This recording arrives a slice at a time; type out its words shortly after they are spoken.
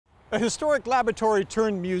A historic laboratory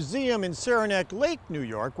turned museum in Saranac Lake, New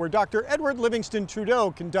York, where Dr. Edward Livingston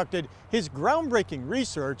Trudeau conducted his groundbreaking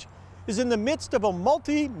research, is in the midst of a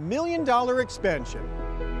multi-million-dollar expansion.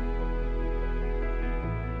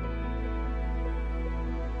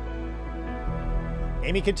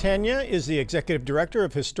 Amy Catania is the executive director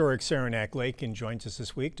of Historic Saranac Lake and joins us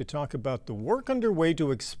this week to talk about the work underway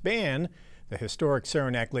to expand the historic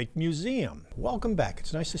Saranac Lake Museum. Welcome back.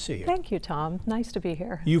 It's nice to see you. Thank you, Tom. Nice to be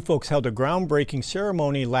here. You folks held a groundbreaking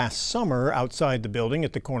ceremony last summer outside the building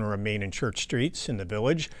at the corner of Main and Church Streets in the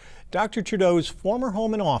Village. Dr. Trudeau's former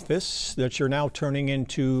home and office that you're now turning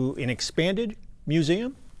into an expanded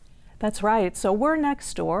museum? That's right. So we're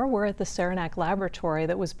next door. We're at the Saranac Laboratory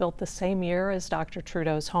that was built the same year as Dr.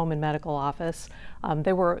 Trudeau's home and medical office.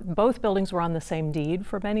 Both buildings were on the same deed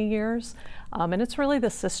for many years, and it's really the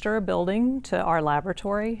sister building to our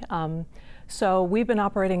laboratory. So we've been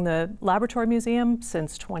operating the Laboratory Museum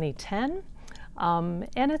since 2010. And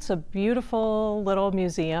it's a beautiful little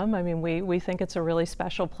museum. I mean, we think it's a really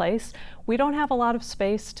special place. We don't have a lot of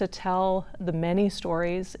space to tell the many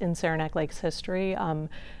stories in Saranac Lake's history.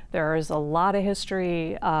 There is a lot of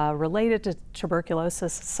history related to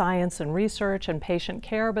tuberculosis science and research and patient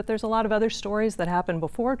care, but there's a lot of other stories that happened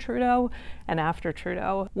before Trudeau and after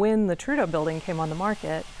Trudeau. When the Trudeau building came on the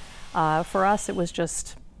market, for us it was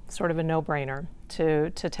just sort of a no-brainer to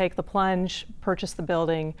take the plunge, purchase the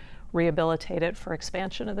building, rehabilitate it for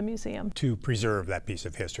expansion of the museum. To preserve that piece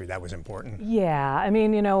of history, that was important. Yeah, I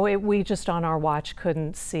mean, you know, we just on our watch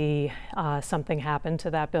couldn't see something happen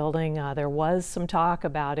to that building. There was some talk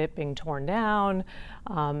about it being torn down,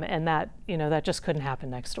 and that, you know, that just couldn't happen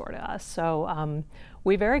next door to us. So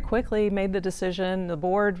we very quickly made the decision. The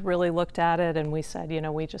board really looked at it and we said, you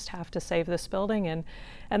know, we just have to save this building. And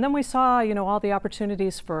then we saw, you know, all the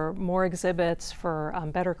opportunities for more exhibits, for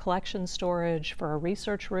better collection storage, for a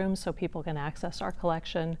research room so people can access our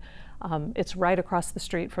collection. It's right across the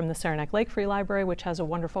street from the Saranac Lake Free Library, which has a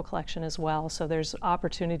wonderful collection as well. So there's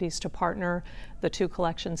opportunities to partner the two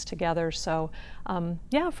collections together. So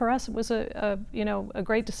yeah, for us it was a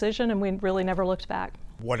great decision, and we really never looked back.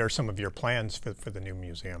 What are some of your plans for the new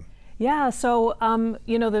museum? Yeah, so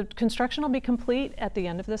you know, the construction will be complete at the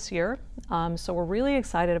end of this year. So we're really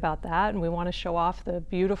excited about that, and we want to show off the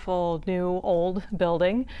beautiful new old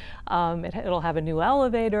building. It'll have a new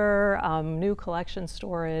elevator, new collection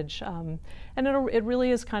storage, and it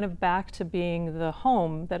really is kind of back to being the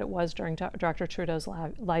home that it was during Dr. Trudeau's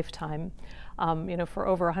lifetime. You know, for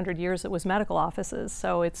over 100 years it was medical offices,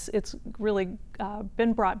 so it's really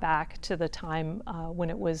been brought back to the time when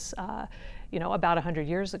it was you know, about 100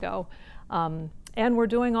 years ago. And we're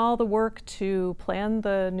doing all the work to plan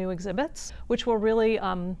the new exhibits, which will really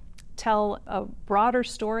tell a broader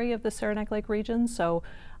story of the Saranac Lake region. So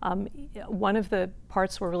one of the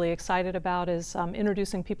parts we're really excited about is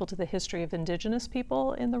introducing people to the history of Indigenous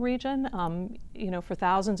people in the region. You know, for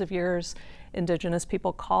thousands of years, Indigenous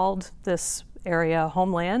people called this area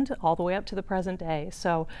homeland all the way up to the present day.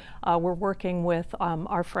 So we're working with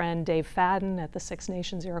our friend Dave Fadden at the Six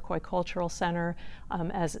Nations Iroquois Cultural Center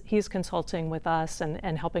as he's consulting with us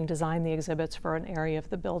and helping design the exhibits for an area of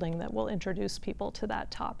the building that will introduce people to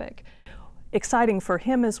that topic. Exciting for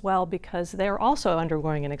him as well because they're also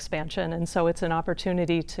undergoing an expansion, and so it's an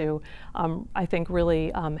opportunity to, I think,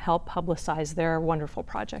 really help publicize their wonderful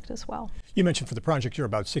project as well. You mentioned for the project you're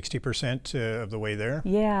about 60% of the way there?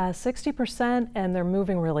 Yeah, 60%, and they're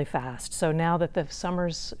moving really fast. So now that the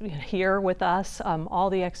summer's here with us, all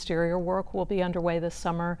the exterior work will be underway this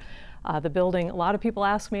summer. The building, a lot of people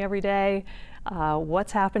ask me every day,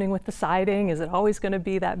 what's happening with the siding? Is it always going to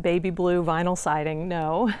be that baby blue vinyl siding?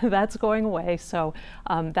 No, that's going away. So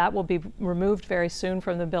that will be removed very soon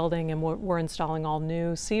from the building, and we're installing all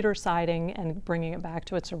new cedar siding and bringing it back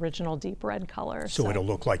to its original deep red color. So it'll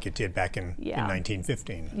look like it did back in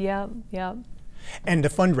 1915. Yeah, yeah. And the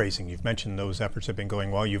fundraising, you've mentioned those efforts have been going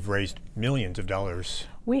well. You've raised millions of dollars.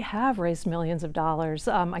 We have raised millions of dollars.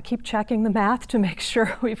 I keep checking the math to make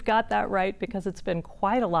sure we've got that right because it's been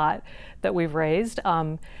quite a lot that we've raised.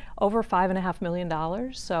 Over $5.5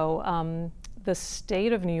 million. So the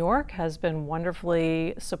state of New York has been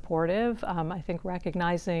wonderfully supportive. I think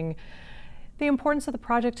recognizing the importance of the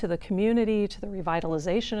project to the community, to the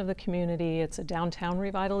revitalization of the community. It's a downtown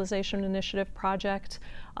revitalization initiative project.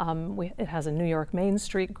 It has a New York Main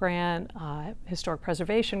Street grant, historic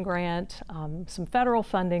preservation grant, some federal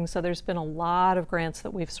funding. So there's been a lot of grants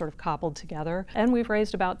that we've sort of cobbled together. And we've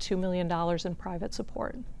raised about $2 million in private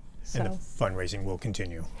support. So. And the fundraising will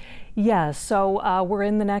continue? Yes, so we're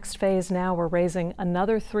in the next phase now. We're raising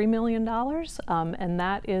another $3 million, and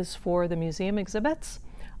that is for the museum exhibits.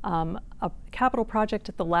 a capital project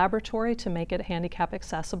at the laboratory to make it handicap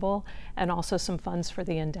accessible, and also some funds for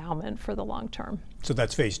the endowment for the long term. So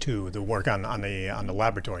that's phase two, the work on the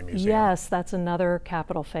laboratory museum. Yes, that's another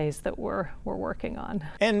capital phase that we're working on.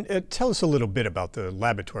 And tell us a little bit about the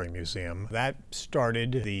laboratory museum. That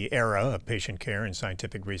started the era of patient care and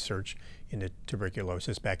scientific research into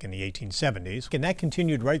tuberculosis back in the 1870s, and that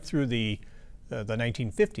continued right through the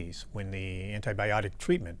 1950s when the antibiotic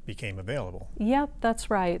treatment became available. Yep, that's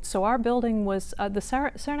right. So our building was, the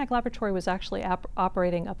Saranac Laboratory was actually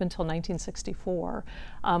operating up until 1964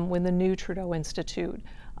 when the new Trudeau Institute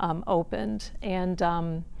opened.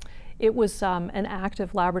 And it was an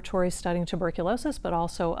active laboratory studying tuberculosis, but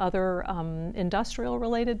also other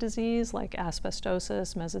industrial-related disease like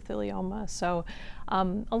asbestosis, mesothelioma. So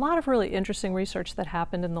a lot of really interesting research that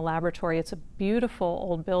happened in the laboratory. It's a beautiful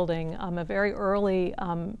old building, a very early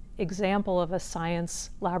example of a science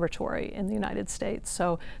laboratory in the United States.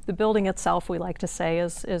 So the building itself, we like to say,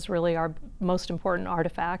 is really our most important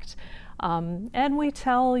artifact. And we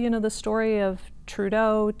tell, the story of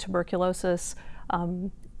Trudeau, tuberculosis,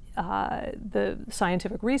 the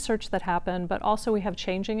scientific research that happened, but also we have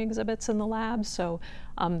changing exhibits in the lab. So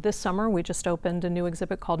this summer we just opened a new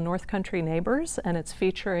exhibit called North Country Neighbors, and it's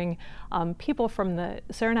featuring people from the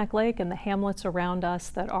Saranac Lake and the hamlets around us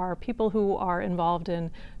that are people who are involved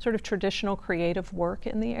in sort of traditional creative work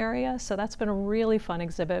in the area. So that's been a really fun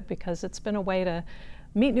exhibit because it's been a way to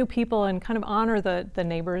meet new people and kind of honor the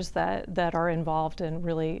neighbors that are involved in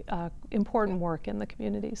really important work in the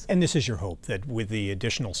communities. And this is your hope, that with the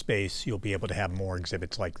additional space you'll be able to have more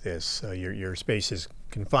exhibits like this. Your space is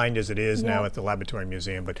confined as it is now at the Laboratory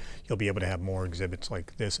Museum, but you'll be able to have more exhibits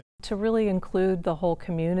like this. To really include the whole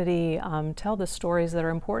community, tell the stories that are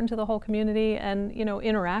important to the whole community, and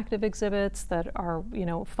interactive exhibits that are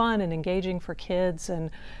fun and engaging for kids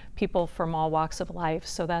and people from all walks of life.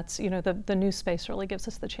 So that's the new space really gives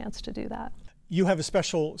us the chance to do that. You have a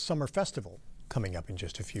special summer festival coming up in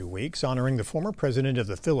just a few weeks, honoring the former president of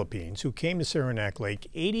the Philippines who came to Saranac Lake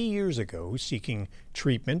 80 years ago seeking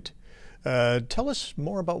treatment. Tell us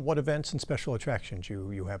more about what events and special attractions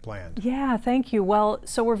you have planned. Yeah, thank you. Well,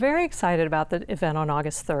 so we're very excited about the event on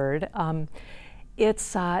August 3rd.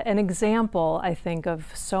 It's an example, I think, of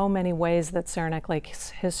so many ways that Saranac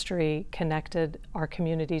Lake's history connected our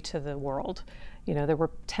community to the world. There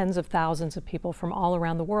were tens of thousands of people from all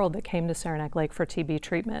around the world that came to Saranac Lake for TB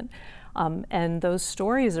treatment. And those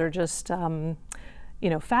stories are just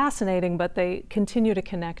fascinating, but they continue to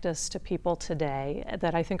connect us to people today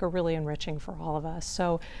that I think are really enriching for all of us.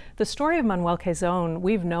 So the story of Manuel Quezon,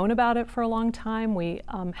 we've known about it for a long time. We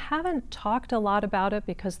haven't talked a lot about it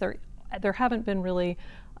because there haven't been really,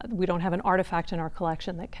 we don't have an artifact in our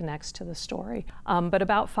collection that connects to the story. But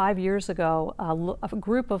about 5 years ago, a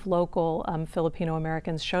group of local Filipino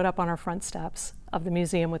Americans showed up on our front steps of the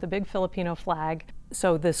museum with a big Filipino flag.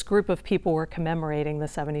 So this group of people were commemorating the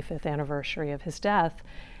 75th anniversary of his death.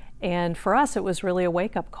 And for us, it was really a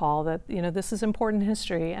wake-up call that, this is important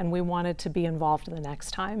history and we wanted to be involved the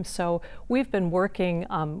next time. So we've been working,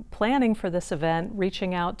 planning for this event,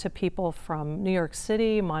 reaching out to people from New York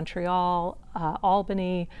City, Montreal,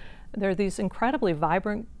 Albany. There are these incredibly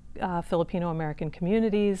vibrant Filipino-American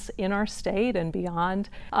communities in our state and beyond.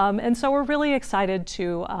 And so we're really excited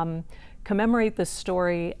to commemorate this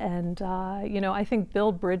story and, I think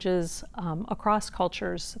build bridges across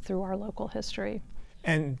cultures through our local history.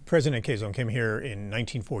 And President Quezon came here in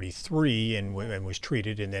 1943 and was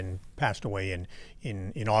treated and then passed away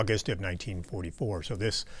in August of 1944. So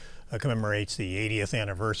this commemorates the 80th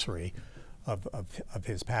anniversary of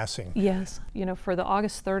his passing. Yes. For the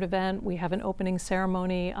August 3rd event, we have an opening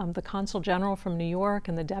ceremony. The Consul General from New York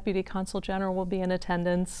and the Deputy Consul General will be in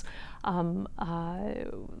attendance.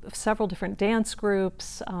 Several different dance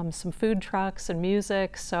groups, some food trucks and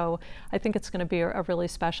music. So I think it's going to be a really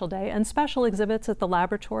special day. And special exhibits at the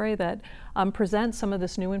laboratory that present some of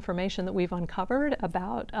this new information that we've uncovered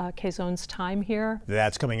about Quezon's time here.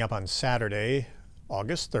 That's coming up on Saturday,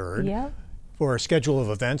 August 3rd. Yeah. For a schedule of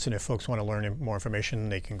events, and if folks want to learn more information,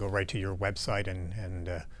 they can go right to your website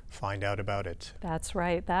and find out about it. That's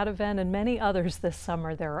right. That event and many others this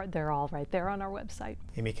summer, they're all right there on our website.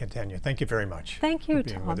 Amy Catania, thank you very much. Thank you, for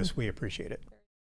being Tom. with us. We appreciate it.